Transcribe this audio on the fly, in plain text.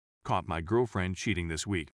caught my girlfriend cheating this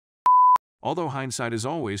week. Although hindsight is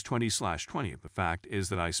always 20/20, the fact is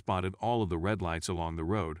that I spotted all of the red lights along the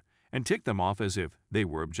road and ticked them off as if they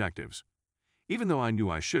were objectives. Even though I knew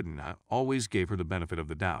I shouldn't, I always gave her the benefit of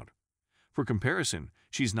the doubt. For comparison,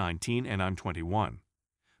 she's 19 and I'm 21.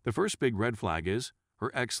 The first big red flag is, her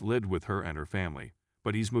ex lived with her and her family,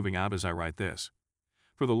 but he's moving out as I write this.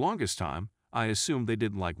 For the longest time, I assumed they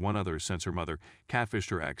didn't like one another since her mother catfished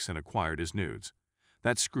her ex and acquired his nudes.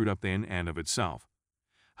 That screwed up in and of itself.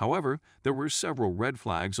 However, there were several red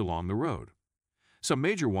flags along the road. Some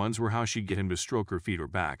major ones were how she'd get him to stroke her feet or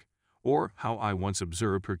back, or how I once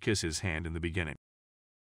observed her kiss his hand in the beginning.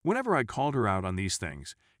 Whenever I called her out on these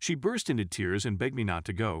things, she burst into tears and begged me not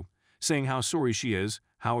to go, saying how sorry she is,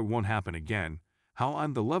 how it won't happen again, how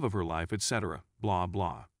I'm the love of her life, etc., blah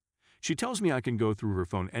blah. She tells me I can go through her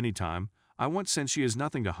phone anytime I want since she has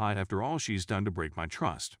nothing to hide after all she's done to break my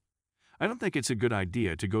trust. I don't think it's a good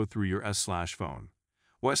idea to go through your phone.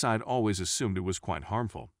 Wes, I'd always assumed it was quite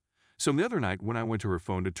harmful. So the other night when I went to her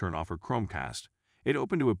phone to turn off her Chromecast, it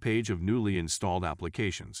opened to a page of newly installed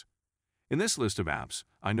applications. In this list of apps,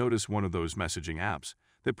 I noticed one of those messaging apps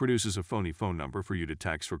that produces a phony phone number for you to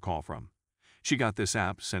text or call from. She got this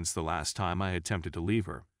app since the last time I attempted to leave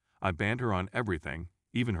her. I banned her on everything,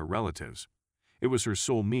 even her relatives. It was her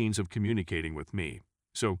sole means of communicating with me.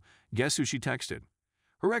 So, guess who she texted?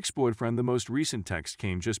 Her ex-boyfriend. The most recent text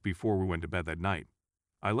came just before we went to bed that night.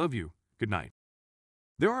 I love you. Good night.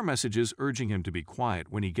 There are messages urging him to be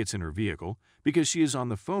quiet when he gets in her vehicle because she is on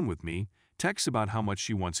the phone with me, texts about how much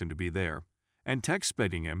she wants him to be there, and texts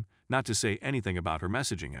begging him not to say anything about her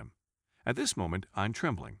messaging him. At this moment, I'm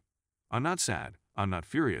trembling. I'm not sad. I'm not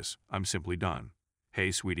furious. I'm simply done.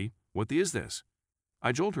 Hey, sweetie, what the is this?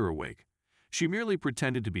 I jolt her awake. She merely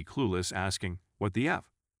pretended to be clueless, asking, what the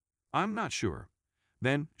F? I'm not sure.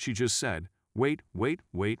 Then she just said, wait,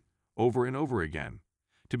 over and over again.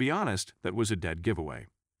 To be honest, that was a dead giveaway.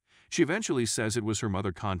 She eventually says it was her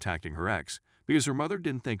mother contacting her ex because her mother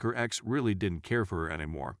didn't think her ex really didn't care for her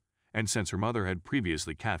anymore, and since her mother had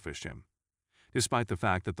previously catfished him. Despite the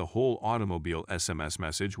fact that the whole automobile SMS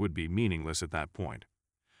message would be meaningless at that point.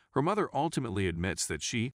 Her mother ultimately admits that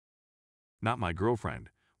she, not my girlfriend,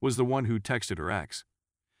 was the one who texted her ex.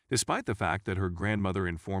 Despite the fact that her grandmother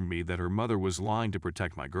informed me that her mother was lying to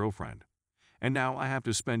protect my girlfriend. And now I have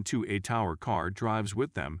to spend 2 8-hour car drives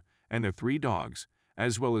with them and their 3 dogs,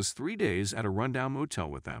 as well as 3 days at a rundown motel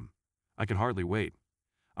with them. I can hardly wait.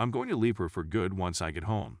 I'm going to leave her for good once I get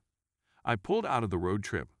home. I pulled out of the road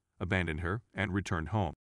trip, abandoned her, and returned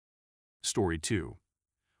home. Story 2.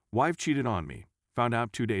 Wife cheated on me. Found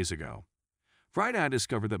out 2 days ago. Friday I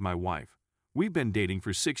discovered that my wife, we've been dating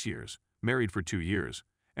for 6 years, married for 2 years,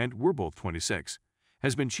 and we're both 26,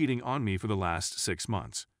 has been cheating on me for the last 6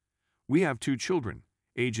 months. We have 2 children,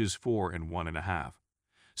 ages 4 and 1.5.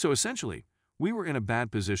 So essentially, we were in a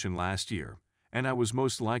bad position last year, and I was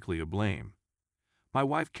most likely to blame. My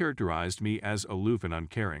wife characterized me as aloof and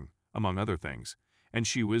uncaring, among other things, and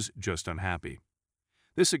she was just unhappy.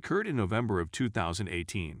 This occurred in November of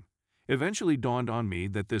 2018. It eventually dawned on me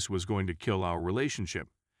that this was going to kill our relationship,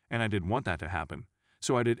 and I didn't want that to happen,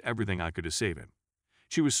 so I did everything I could to save it.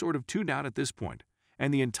 She was sort of tuned out at this point,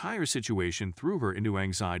 and the entire situation threw her into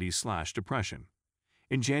anxiety/depression.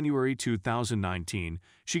 In January 2019,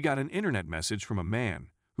 she got an internet message from a man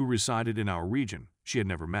who resided in our region she had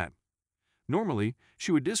never met. Normally,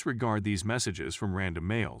 she would disregard these messages from random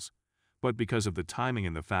males, but because of the timing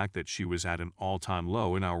and the fact that she was at an all-time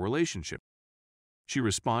low in our relationship, she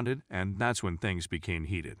responded, and that's when things became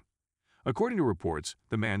heated. According to reports,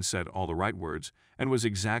 the man said all the right words and was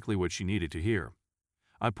exactly what she needed to hear.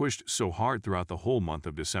 I pushed so hard throughout the whole month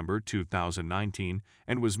of December 2019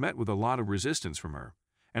 and was met with a lot of resistance from her,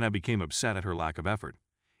 and I became upset at her lack of effort,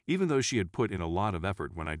 even though she had put in a lot of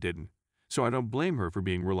effort when I didn't, so I don't blame her for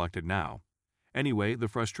being reluctant now. Anyway, the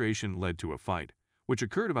frustration led to a fight, which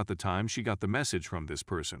occurred about the time she got the message from this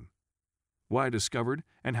person. What I discovered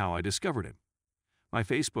and how I discovered it. My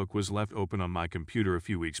Facebook was left open on my computer a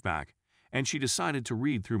few weeks back, and she decided to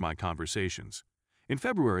read through my conversations. In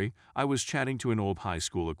February, I was chatting to an old high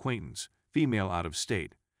school acquaintance, female out of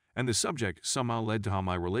state, and the subject somehow led to how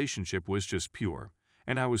my relationship was just pure,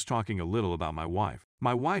 and I was talking a little about my wife.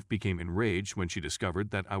 My wife became enraged when she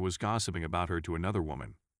discovered that I was gossiping about her to another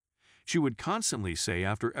woman. She would constantly say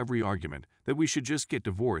after every argument that we should just get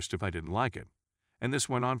divorced if I didn't like it. And this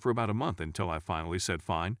went on for about a month until I finally said,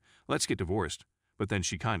 fine, let's get divorced. But then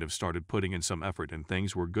she kind of started putting in some effort and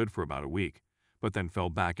things were good for about a week, but then fell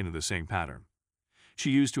back into the same pattern. She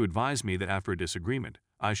used to advise me that after a disagreement,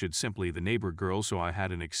 I should simply the neighbor girl so I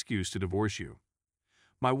had an excuse to divorce you.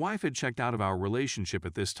 My wife had checked out of our relationship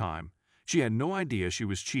at this time. She had no idea she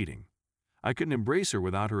was cheating. I couldn't embrace her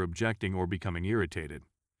without her objecting or becoming irritated.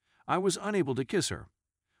 I was unable to kiss her.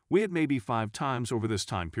 We had maybe 5 times over this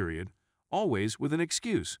time period, always with an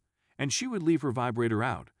excuse, and she would leave her vibrator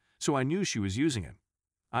out, so I knew she was using it.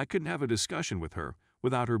 I couldn't have a discussion with her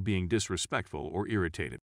without her being disrespectful or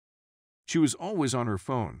irritated. She was always on her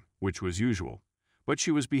phone, which was usual, but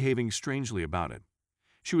she was behaving strangely about it.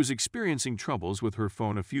 She was experiencing troubles with her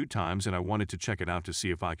phone a few times and I wanted to check it out to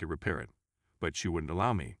see if I could repair it, but she wouldn't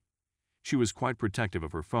allow me. She was quite protective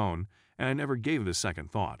of her phone, and I never gave it a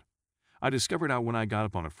second thought. I discovered out when I got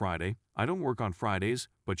up on a Friday. I don't work on Fridays,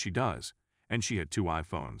 but she does, and she had 2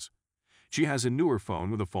 iPhones. She has a newer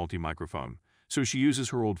phone with a faulty microphone, so she uses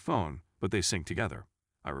her old phone, but they sync together.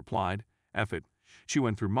 I replied, "F it." She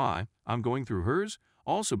went through I'm going through hers,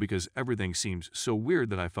 also because everything seems so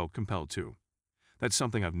weird that I felt compelled to. That's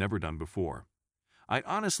something I've never done before. I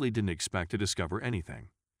honestly didn't expect to discover anything.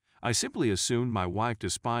 I simply assumed my wife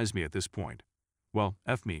despised me at this point. Well,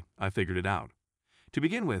 F me, I figured it out. To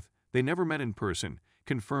begin with, they never met in person,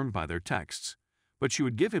 confirmed by their texts, but she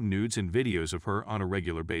would give him nudes and videos of her on a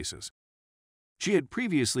regular basis. She had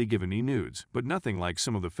previously given me nudes, but nothing like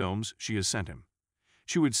some of the films she has sent him.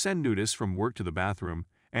 She would send nudists from work to the bathroom,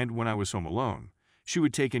 and when I was home alone, she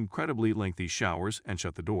would take incredibly lengthy showers and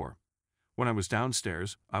shut the door. When I was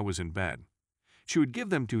downstairs, I was in bed. She would give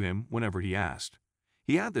them to him whenever he asked.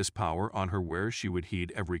 He had this power on her where she would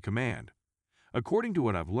heed every command. According to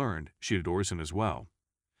what I've learned, she adores him as well.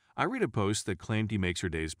 I read a post that claimed he makes her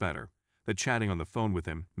days better, that chatting on the phone with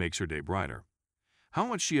him makes her day brighter. How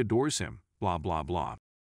much she adores him, blah blah blah.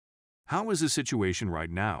 How is the situation right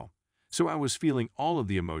now? So I was feeling all of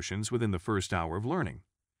the emotions within the first hour of learning.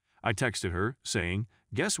 I texted her, saying,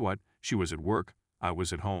 guess what, she was at work, I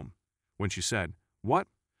was at home. When she said, what?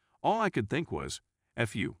 All I could think was,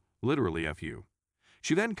 F you, literally F you.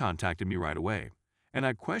 She then contacted me right away, and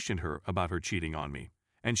I questioned her about her cheating on me,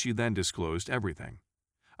 and she then disclosed everything.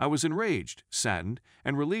 I was enraged, saddened,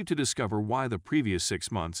 and relieved to discover why the previous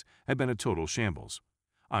 6 months had been a total shambles.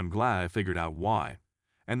 I'm glad I figured out why,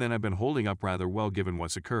 and then I've been holding up rather well given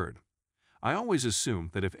what's occurred. I always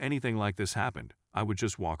assumed that if anything like this happened, I would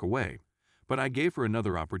just walk away, but I gave her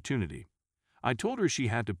another opportunity. I told her she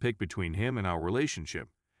had to pick between him and our relationship,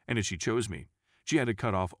 and if she chose me, she had to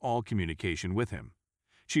cut off all communication with him.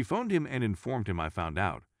 She phoned him and informed him I found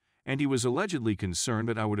out, and he was allegedly concerned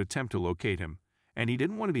that I would attempt to locate him, and he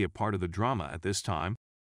didn't want to be a part of the drama at this time,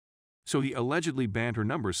 so he allegedly banned her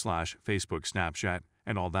number / Facebook, Snapchat,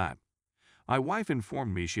 and all that. My wife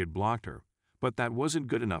informed me she had blocked her, but that wasn't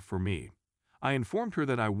good enough for me. I informed her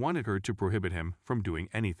that I wanted her to prohibit him from doing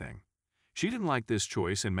anything. She didn't like this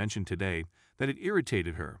choice and mentioned today that it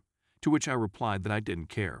irritated her, to which I replied that I didn't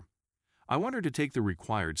care. I want her to take the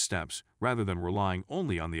required steps rather than relying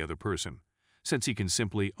only on the other person, since he can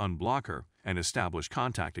simply unblock her and establish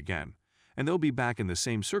contact again, and they'll be back in the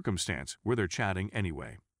same circumstance where they're chatting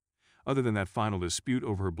anyway. Other than that final dispute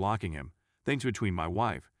over her blocking him, things between my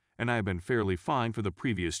wife and I have been fairly fine for the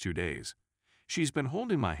previous 2 days. She's been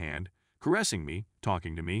holding my hand, caressing me,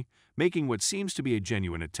 talking to me, making what seems to be a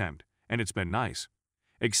genuine attempt, and it's been nice.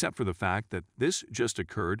 Except for the fact that this just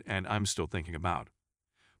occurred and I'm still thinking about.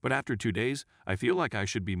 But after 2 days, I feel like I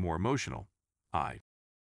should be more emotional.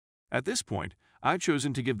 At this point, I've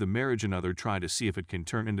chosen to give the marriage another try to see if it can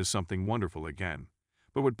turn into something wonderful again.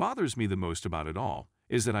 But what bothers me the most about it all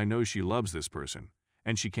is that I know she loves this person,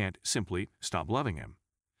 and she can't simply stop loving him.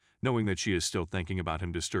 Knowing that she is still thinking about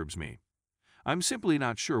him disturbs me. I'm simply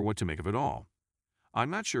not sure what to make of it all.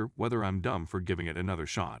 I'm not sure whether I'm dumb for giving it another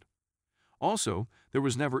shot. Also, there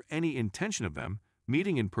was never any intention of them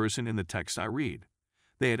meeting in person in the text I read.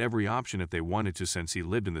 They had every option if they wanted to since he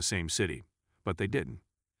lived in the same city, but they didn't.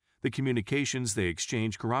 The communications they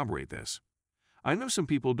exchange corroborate this. I know some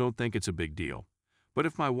people don't think it's a big deal, but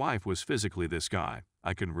if my wife was physically this guy,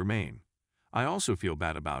 I couldn't remain. I also feel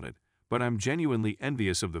bad about it, but I'm genuinely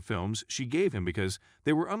envious of the films she gave him because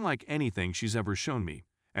they were unlike anything she's ever shown me,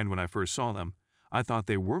 and when I first saw them, I thought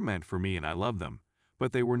they were meant for me and I loved them,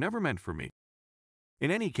 but they were never meant for me.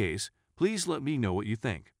 In any case, please let me know what you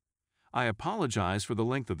think. I apologize for the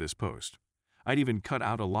length of this post. I'd even cut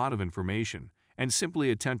out a lot of information and simply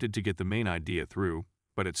attempted to get the main idea through,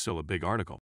 but it's still a big article.